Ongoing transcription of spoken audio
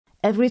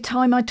Every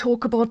time I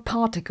talk about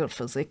particle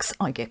physics,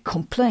 I get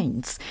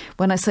complaints.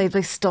 When I say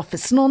this stuff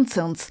is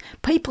nonsense,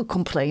 people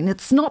complain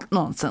it's not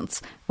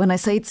nonsense. When I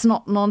say it's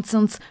not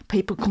nonsense,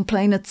 people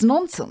complain it's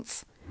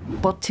nonsense.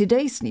 But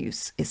today's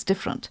news is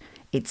different.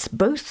 It's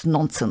both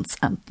nonsense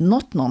and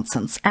not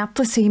nonsense at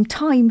the same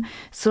time,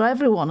 so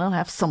everyone will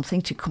have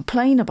something to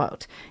complain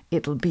about.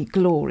 It'll be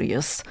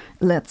glorious.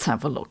 Let's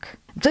have a look.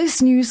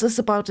 This news is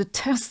about a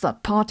test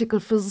that particle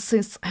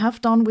physicists have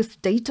done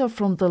with data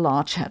from the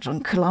Large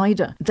Hadron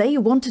Collider. They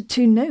wanted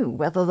to know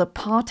whether the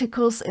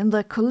particles in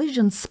their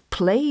collisions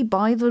play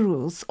by the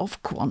rules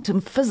of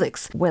quantum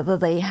physics, whether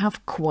they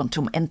have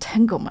quantum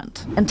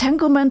entanglement.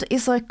 Entanglement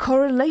is a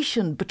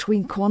correlation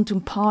between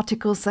quantum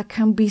particles that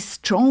can be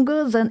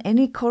stronger than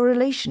any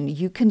correlation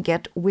you can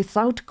get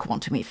without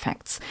quantum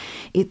effects.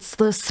 It's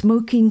the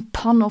smoking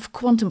pun of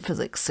quantum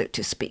physics, so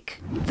to speak.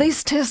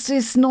 This test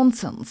is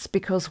nonsense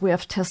because we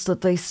have tested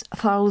this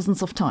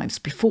thousands of times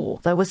before.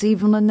 There was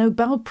even a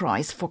Nobel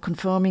Prize for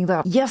confirming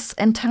that, yes,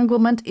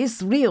 entanglement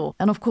is real.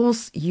 And of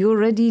course, you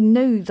already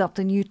know that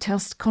the new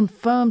test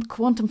confirmed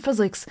quantum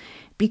physics,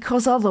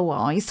 because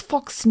otherwise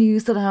Fox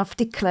News would have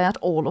declared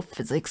all of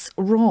physics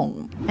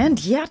wrong.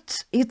 And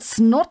yet, it's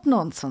not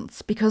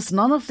nonsense, because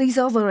none of these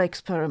other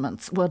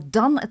experiments were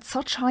done at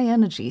such high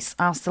energies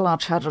as the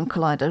Large Hadron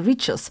Collider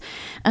reaches.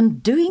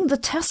 And doing the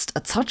test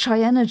at such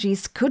high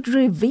energies could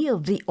reveal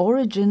the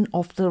origin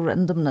of the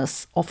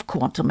randomness of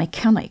quantum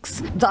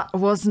mechanics. That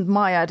wasn't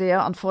my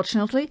idea,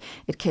 unfortunately.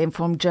 It came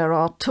from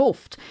Gerard 't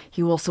Hooft.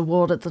 He was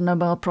awarded the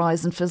Nobel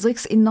Prize in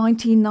Physics in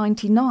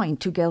 1999,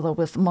 together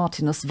with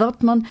Martinus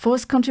Wertmann, for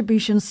his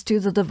contributions to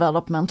the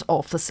development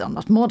of the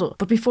Standard Model.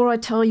 But before I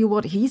tell you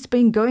what he's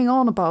been going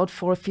on about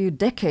for a few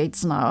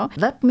decades now,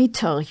 let me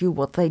tell you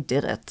what they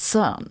did at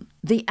CERN.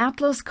 The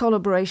ATLAS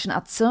collaboration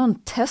at CERN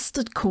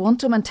tested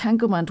quantum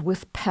entanglement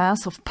with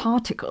pairs of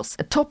particles,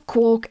 a top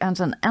quark and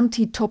an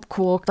anti-top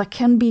quark that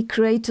can be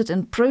created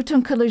in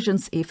proton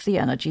collisions if the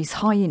energy is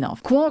high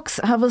enough.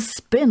 Quarks have a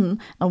spin,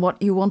 and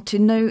what you want to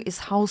know is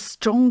how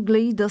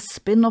strongly the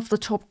spin of the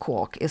top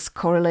quark is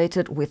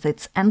correlated with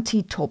its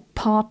anti-top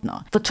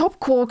partner. The top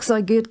quarks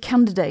are good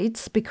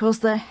candidates because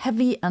they're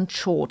heavy and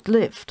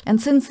short-lived. And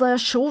since they're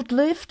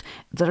short-lived,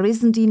 there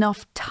isn't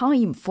enough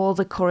time for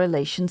the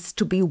correlations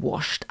to be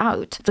washed out.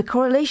 The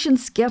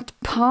correlations get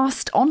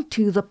passed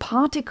onto the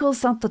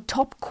particles that the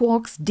top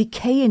quarks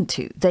decay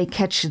into. They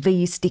catch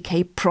these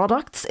decay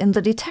products in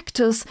the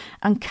detectors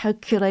and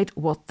calculate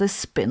what the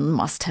spin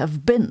must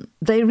have been.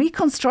 They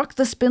reconstruct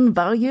the spin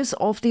values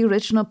of the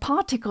original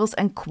particles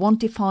and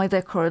quantify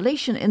their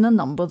correlation in a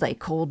number they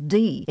call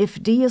d.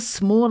 If d is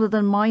smaller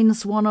than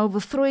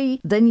 -1/3,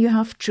 then you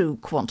have true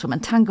quantum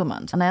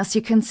entanglement. And as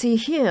you can see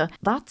here,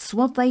 that's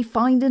what they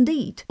find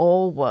indeed.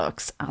 All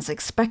works as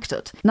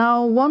expected.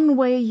 Now, one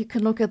way you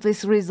can look at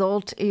this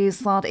result is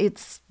that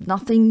it's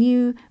nothing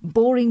new,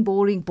 boring,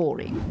 boring,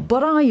 boring.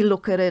 But I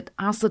look at it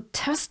as a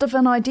test of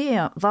an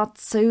idea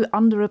that's so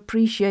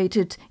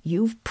underappreciated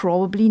you've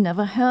probably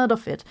never heard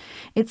of it.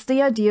 It's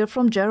the idea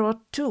from Gerard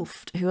 't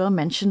Hooft, who I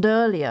mentioned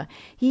earlier.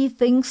 He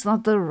thinks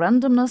that the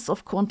randomness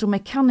of quantum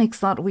mechanics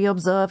that we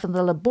observe in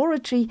the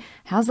laboratory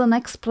has an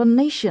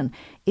explanation.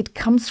 It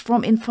comes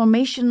from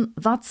information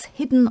that's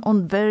hidden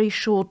on very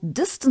short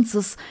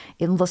distances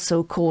in the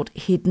so-called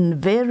hidden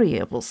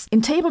variables.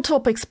 In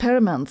tabletop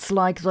experiments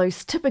like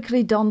those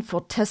typically done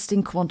for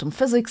testing quantum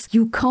physics,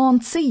 you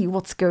can't see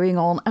what's going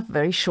on at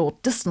very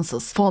short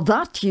distances. For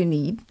that you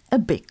need a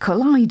big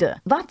collider.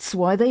 That's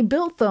why they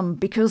built them,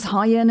 because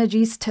high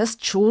energies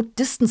test short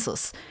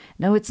distances.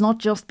 No, it's not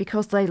just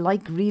because they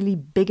like really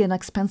big and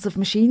expensive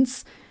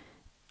machines.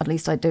 At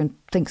least I don't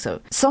think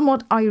so.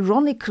 Somewhat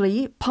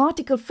ironically,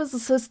 particle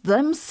physicists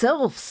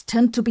themselves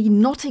tend to be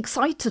not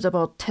excited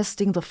about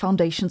testing the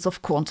foundations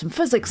of quantum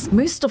physics.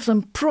 Most of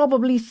them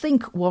probably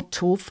think what 't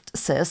Hooft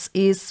says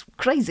is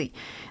crazy.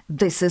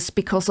 This is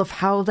because of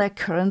how their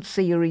current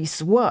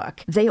theories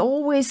work. They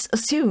always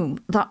assume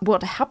that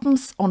what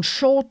happens on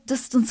short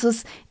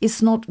distances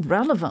is not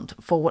relevant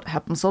for what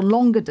happens on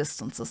longer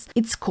distances.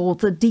 It's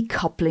called the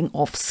decoupling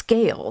of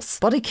scales.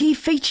 But a key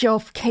feature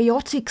of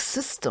chaotic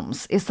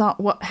systems is that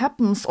what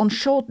happens on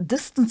short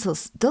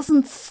distances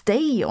doesn't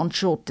stay on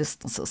short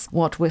distances,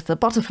 what with the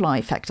butterfly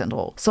effect and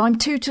all. So I'm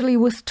totally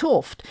with 't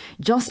Hooft.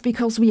 Just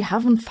because we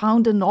haven't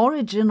found an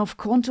origin of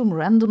quantum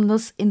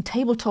randomness in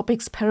tabletop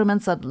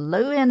experiments at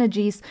low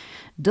energies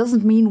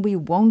doesn't mean we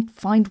won't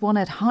find one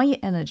at high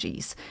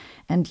energies.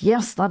 And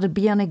yes, that'd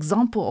be an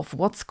example of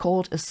what's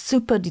called a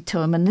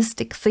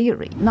super-deterministic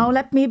theory. Now,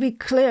 let me be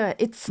clear,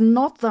 it's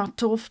not that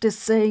 't Hooft is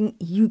saying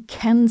you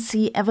can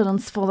see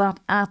evidence for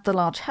that at the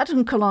Large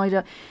Hadron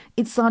Collider.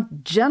 It's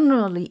that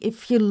generally,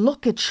 if you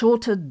look at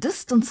shorter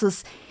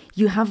distances,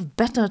 you have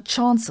better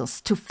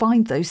chances to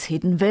find those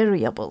hidden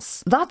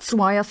variables. That's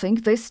why I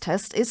think this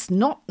test is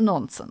not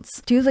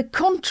nonsense. To the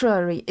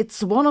contrary,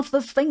 it's one of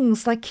the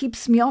things that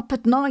keeps me up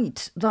at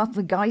night, that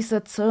the guys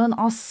at CERN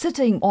are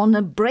sitting on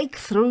a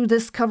breakthrough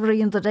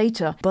discovery in the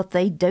data, but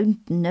they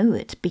don't know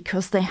it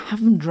because they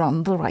haven't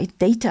run the right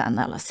data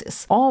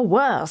analysis. Or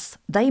worse,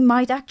 they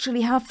might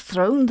actually have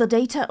thrown the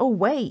data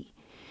away.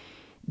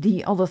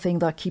 The other thing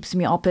that keeps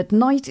me up at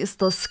night is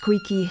the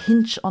squeaky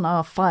hinge on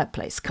our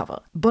fireplace cover.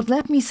 But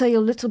let me say a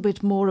little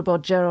bit more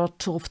about Gerard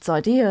 't Hooft's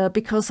idea,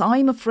 because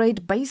I'm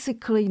afraid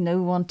basically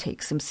no one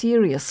takes him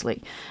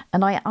seriously,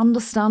 and I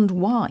understand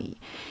why.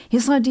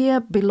 His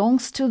idea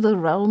belongs to the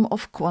realm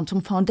of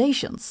quantum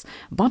foundations,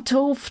 but 't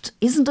Hooft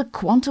isn't a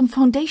quantum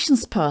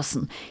foundations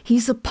person.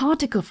 He's a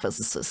particle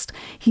physicist.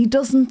 He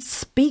doesn't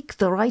speak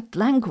the right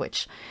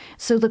language.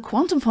 So the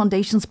quantum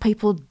foundations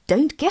people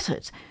don't get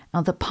it.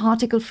 And the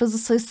particle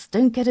physicists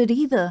don't get it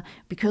either,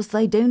 because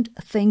they don't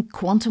think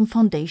quantum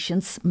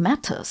foundations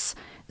matters.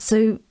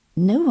 So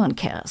no one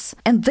cares.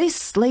 And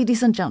this,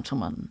 ladies and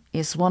gentlemen,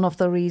 is one of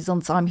the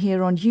reasons I'm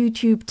here on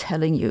YouTube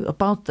telling you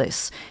about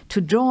this, to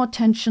draw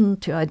attention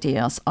to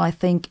ideas I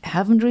think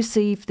haven't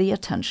received the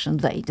attention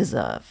they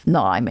deserve.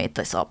 No, I made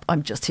this up.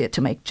 I'm just here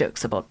to make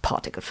jokes about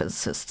particle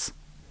physicists.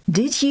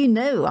 Did you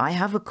know I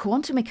have a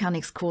quantum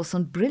mechanics course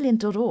on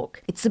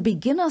brilliant.org? It's a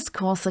beginner's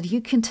course that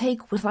you can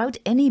take without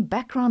any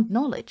background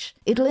knowledge.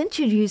 It'll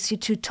introduce you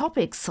to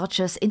topics such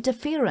as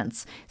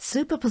interference,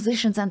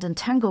 superpositions and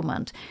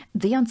entanglement,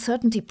 the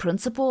uncertainty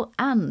principle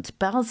and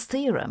Bell's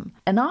theorem.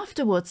 And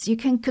afterwards you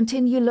can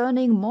continue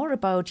learning more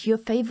about your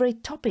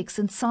favorite topics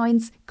in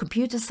science,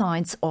 computer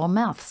science or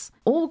maths.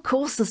 All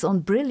courses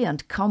on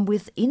Brilliant come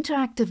with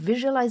interactive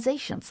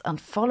visualizations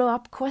and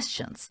follow-up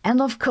questions.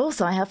 And of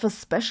course I have a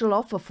special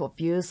offer for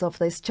viewers of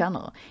this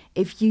channel.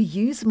 If you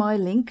use my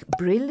link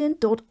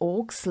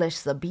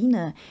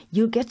brilliant.org/Sabine,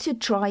 you'll get to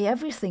try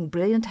everything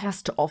Brilliant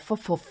has to offer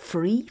for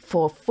free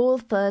for a full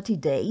 30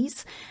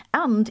 days,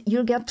 and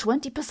you'll get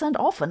 20%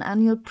 off an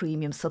annual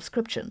premium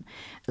subscription.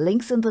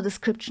 Links in the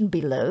description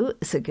below,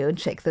 so go and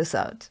check this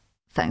out.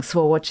 Thanks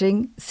for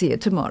watching. See you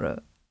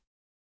tomorrow.